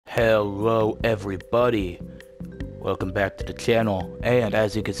Hello everybody, welcome back to the channel, and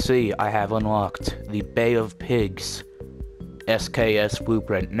as you can see, I have unlocked the Bay of Pigs SKS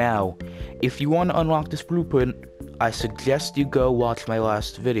blueprint. Now, if you want to unlock this blueprint, I suggest you go watch my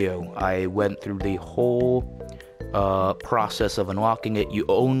last video. I went through the whole process of unlocking it. You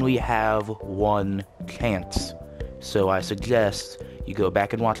only have one chance, so I suggest you go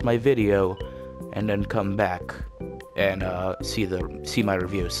back and watch my video, and then come back and see my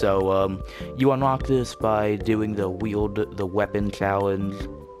review. So you unlock this by doing the wield the weapon challenge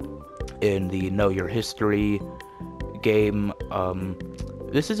in the Know Your History game.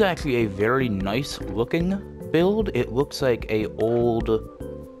 This is actually a very nice looking build. It looks like an old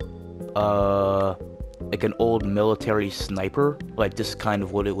military sniper. Like, this is kind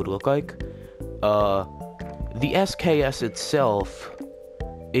of what it would look like. The SKS itself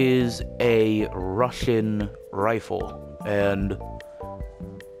is a Russian rifle, and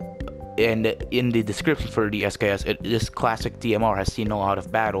in the description for the SKS, this classic DMR has seen a lot of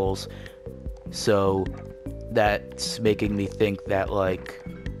battles, so that's making me think that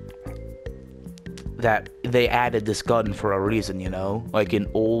that they added this gun for a reason, you know, like an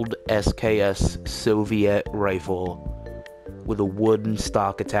old SKS Soviet rifle with a wooden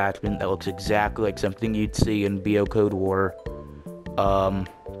stock attachment that looks exactly like something you'd see in BO Code War.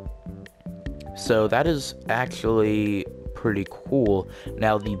 So that is actually pretty cool.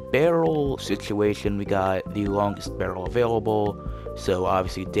 Now, the barrel situation, we got the longest barrel available, so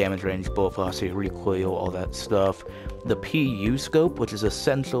obviously damage range, bullet velocity, recoil, all that stuff. The PU scope, which is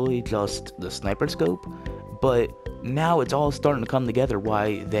essentially just the sniper scope, but now it's all starting to come together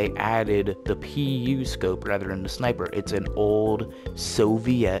why they added the PU scope rather than the sniper. It's an old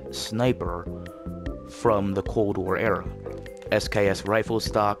Soviet sniper from the Cold War era. SKS rifle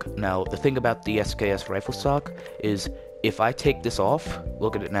stock. Now, the thing about the SKS rifle stock is if I take this off,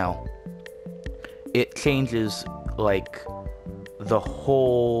 look at it now, it changes like the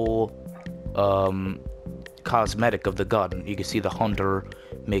whole cosmetic of the gun. You can see the Hunter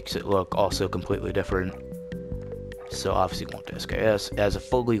makes it look also completely different. So obviously you want the SKS as a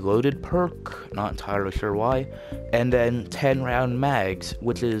fully loaded perk, not entirely sure why. And then 10 round mags,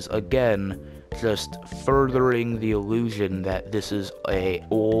 which is again just furthering the illusion that this is a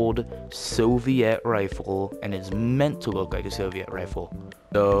old Soviet rifle and is meant to look like a Soviet rifle.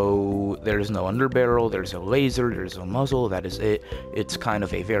 So there's no underbarrel, there's no laser, there's no muzzle, that is it. It's kind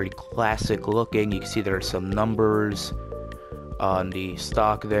of a very classic looking. You can see there are some numbers on the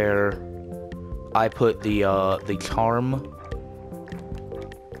stock there. I put the charm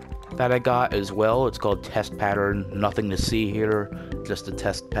that I got as well. It's called test pattern. Nothing to see here, just a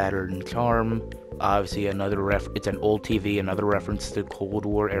test pattern charm. Obviously it's an old TV, another reference to Cold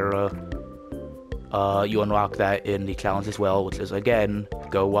War era. You unlock that in the challenge as well, which is, again,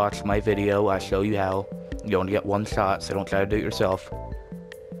 go watch my video. I show you how. You only get one shot, so don't try to do it yourself.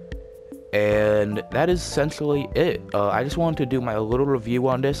 And that is essentially it. I just wanted to do my little review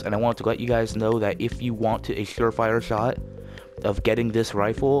on this, and I want to let you guys know that if you want a surefire shot of getting this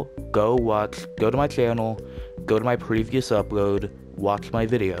rifle, go to my channel, go to my previous upload, watch my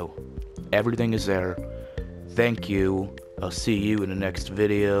video. Everything is there. Thank you. I'll see you in the next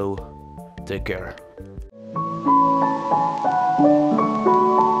video. Take care.